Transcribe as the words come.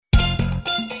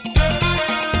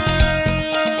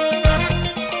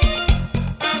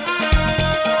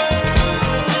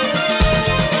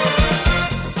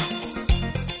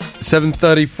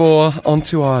7:34,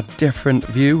 onto our different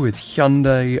view with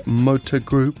Hyundai Motor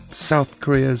Group, South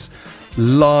Korea's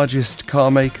largest car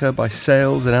maker by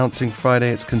sales, announcing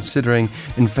Friday it's considering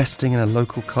investing in a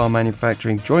local car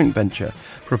manufacturing joint venture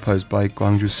proposed by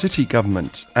Gwangju city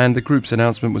government. And the group's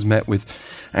announcement was met with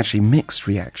actually mixed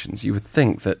reactions. You would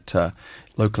think that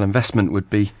local investment would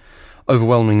be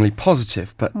overwhelmingly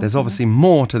positive, but there's obviously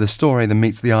more to the story than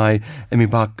meets the eye. Amy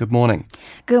Park, good morning.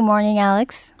 Good morning,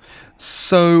 Alex.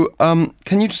 So,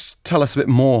 can you just tell us a bit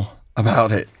more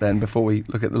about it then before we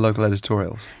look at the local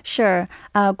editorials? Sure.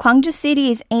 Gwangju City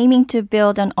is aiming to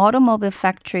build an automobile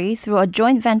factory through a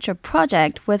joint venture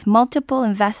project with multiple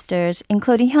investors,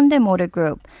 including Hyundai Motor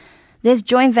Group. This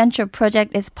joint venture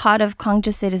project is part of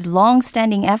Gwangju City's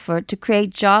long-standing effort to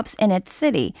create jobs in its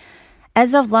city.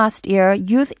 As of last year,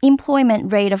 youth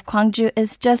employment rate of Gwangju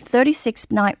is just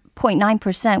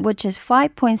 36.9%, which is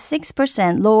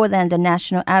 5.6% lower than the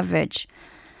national average.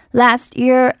 Last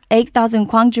year, 8,000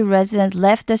 Gwangju residents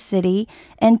left the city,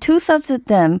 and 2/3 of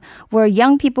them were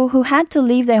young people who had to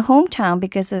leave their hometown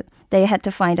because they had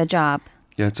to find a job.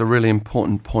 Yeah, it's a really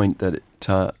important point that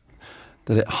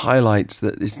it highlights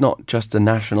that it's not just a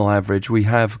national average. We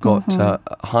have got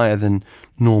higher than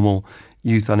normal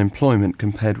youth unemployment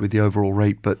compared with the overall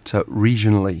rate, but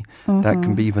regionally that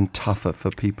can be even tougher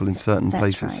for people in certain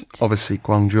places. Right. Obviously,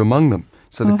 Gwangju among them.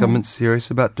 So the government's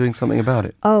serious about doing something about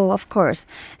it. Oh, of course.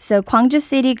 So Gwangju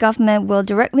City government will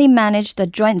directly manage the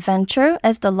joint venture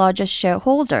as the largest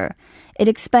shareholder. It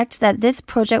expects that this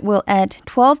project will add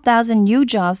 12,000 new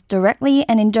jobs directly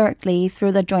and indirectly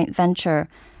through the joint venture.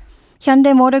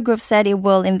 Hyundai Motor Group said it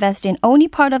will invest in only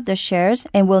part of the shares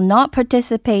and will not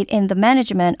participate in the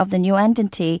management of the new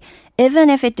entity, even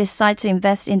if it decides to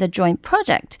invest in the joint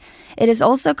project. It is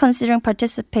also considering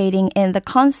participating in the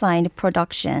consigned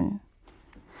production.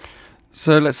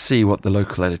 So let's see what the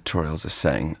local editorials are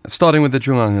saying, starting with the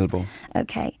중앙일보.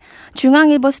 Okay.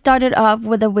 중앙일보 started off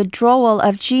with the withdrawal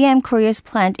of GM Korea's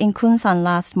plant in Kunsan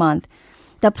last month.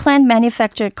 The plant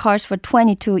manufactured cars for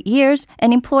 22 years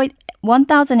and employed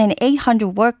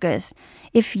 1,800 workers.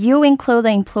 If you include the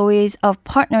employees of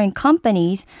partnering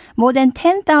companies, more than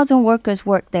 10,000 workers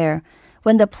work there.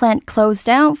 When the plant closed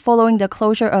down following the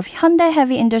closure of Hyundai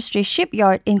Heavy Industry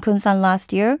shipyard in Kunsan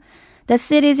last year, the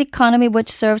city's economy, which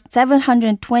served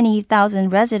 720,000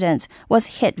 residents,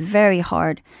 was hit very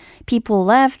hard. People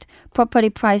left, property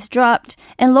price dropped,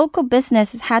 and local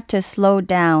businesses had to slow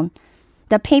down.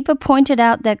 The paper pointed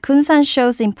out that Kunsan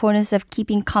shows the importance of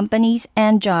keeping companies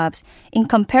and jobs. In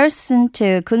comparison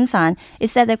to Kunsan, it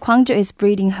said that Gwangju is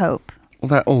breeding hope. Well,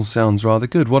 that all sounds rather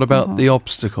good. What about the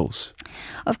obstacles?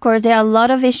 Of course, there are a lot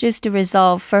of issues to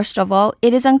resolve. First of all,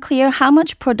 it is unclear how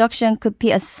much production could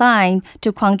be assigned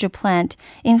to Gwangju plant.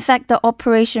 In fact, the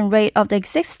operation rate of the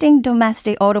existing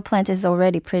domestic auto plant is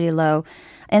already pretty low.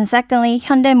 And secondly,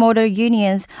 Hyundai Motor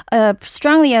unions are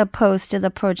strongly opposed to the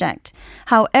project.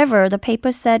 However, the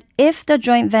paper said if the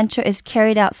joint venture is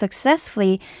carried out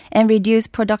successfully and reduce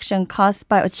production costs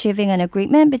by achieving an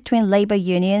agreement between labor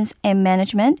unions and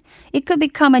management, it could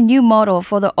become a new model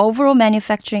for the overall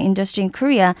manufacturing industry in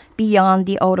Korea beyond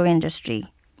the auto industry.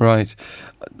 Right.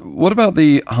 What about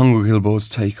the 한국일보's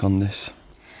take on this?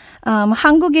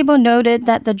 한국일보 noted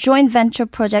that the joint venture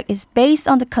project is based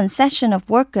on the concession of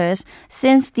workers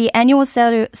since the annual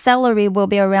salary will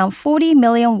be around 40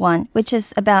 million won, which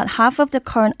is about half of the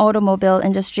current automobile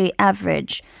industry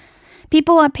average.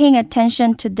 People are paying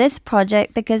attention to this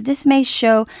project because this may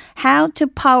show how to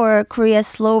power Korea's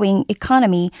slowing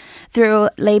economy through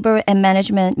labor and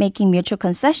management making mutual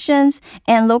concessions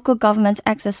and local governments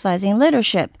exercising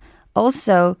leadership.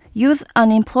 Also, youth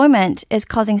unemployment is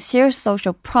causing serious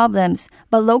social problems,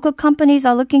 but local companies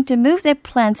are looking to move their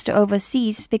plants to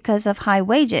overseas because of high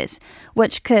wages,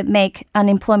 which could make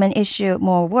unemployment issue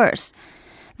more worse.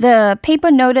 The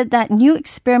paper noted that new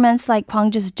experiments like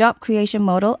Gwangju's job creation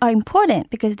model are important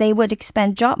because they would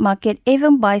expand job market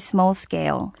even by small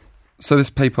scale. So this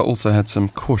paper also had some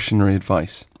cautionary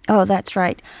advice. Oh, that's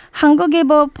right.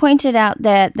 한국일보 pointed out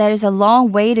that there is a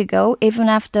long way to go even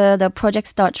after the project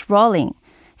starts rolling.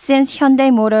 Since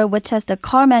Hyundai Motor, which has the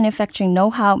car manufacturing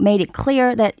know-how, made it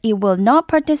clear that it will not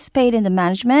participate in the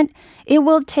management, it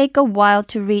will take a while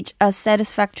to reach a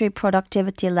satisfactory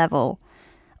productivity level.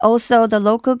 Also, the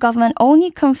local government only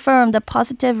confirmed the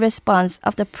positive response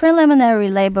of the preliminary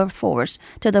labor force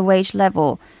to the wage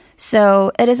level.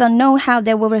 So it is unknown how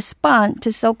they will respond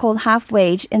to so-called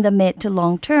half-wage in the mid to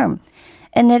long term.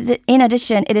 And in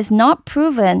addition, it is not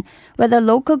proven whether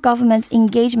local government's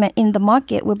engagement in the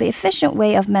market will be an efficient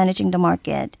way of managing the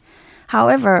market.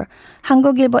 However,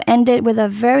 한국일보 ended with a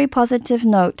very positive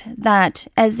note that,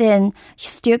 as in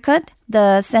steel cut,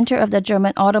 the center of the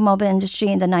German automobile industry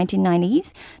in the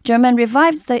 1990s, Germany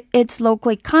revived its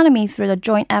local economy through the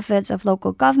joint efforts of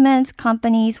local governments,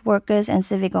 companies, workers, and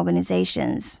civic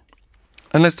organizations.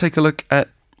 And let's take a look at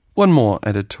one more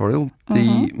editorial.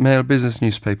 The Mail Business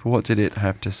newspaper, what did it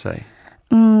have to say?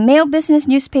 Mail Business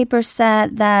newspaper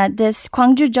said that this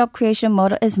Gwangju job creation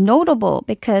model is notable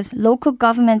because local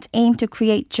governments aim to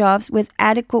create jobs with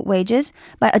adequate wages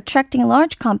by attracting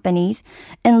large companies,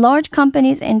 and large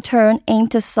companies in turn aim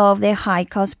to solve their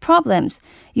high-cost problems.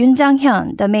 Yoon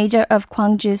Jang-hyun, the mayor of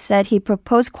Gwangju, said he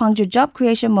proposed Gwangju job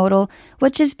creation model,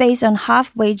 which is based on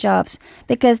halfway jobs,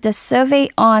 because the survey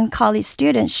on college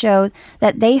students showed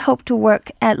that they hope to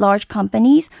work at large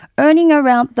companies, earning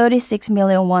around 36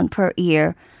 million won per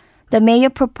year. The mayor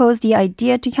proposed the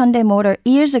idea to Hyundai Motor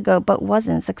years ago, but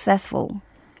wasn't successful.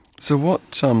 So what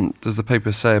does the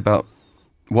paper say about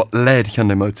what led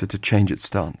Hyundai Motor to change its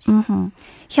stance?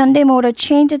 Hyundai Motor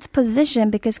changed its position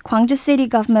because Gwangju city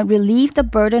government relieved the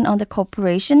burden on the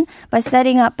corporation by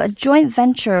setting up a joint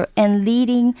venture and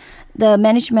leading the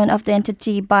management of the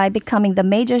entity by becoming the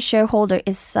major shareholder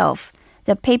itself.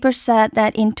 The paper said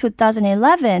that in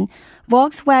 2011,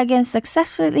 Volkswagen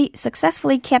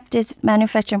successfully kept its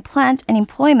manufacturing plant and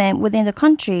employment within the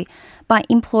country by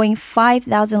employing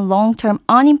 5,000 long-term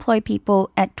unemployed people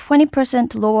at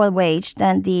 20% lower wage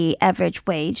than the average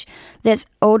wage. This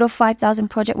Auto 5,000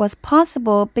 project was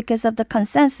possible because of the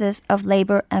consensus of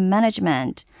labor and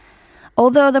management.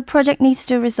 Although the project needs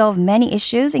to resolve many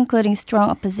issues, including strong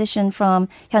opposition from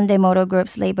Hyundai Motor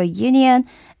Group's labor union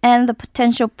and the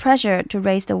potential pressure to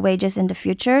raise the wages in the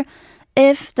future,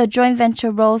 if the joint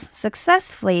venture rolls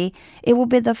successfully, it will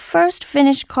be the first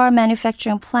finished car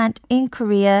manufacturing plant in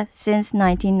Korea since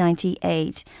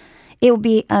 1998. It will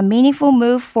be a meaningful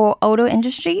move for auto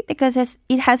industry because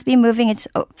it has been moving its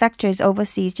factories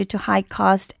overseas due to high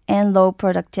cost and low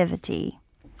productivity.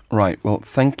 Right, well,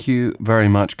 thank you very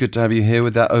much. Good to have you here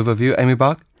with that overview, Amy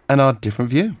Bach, and our different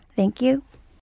view. Thank you.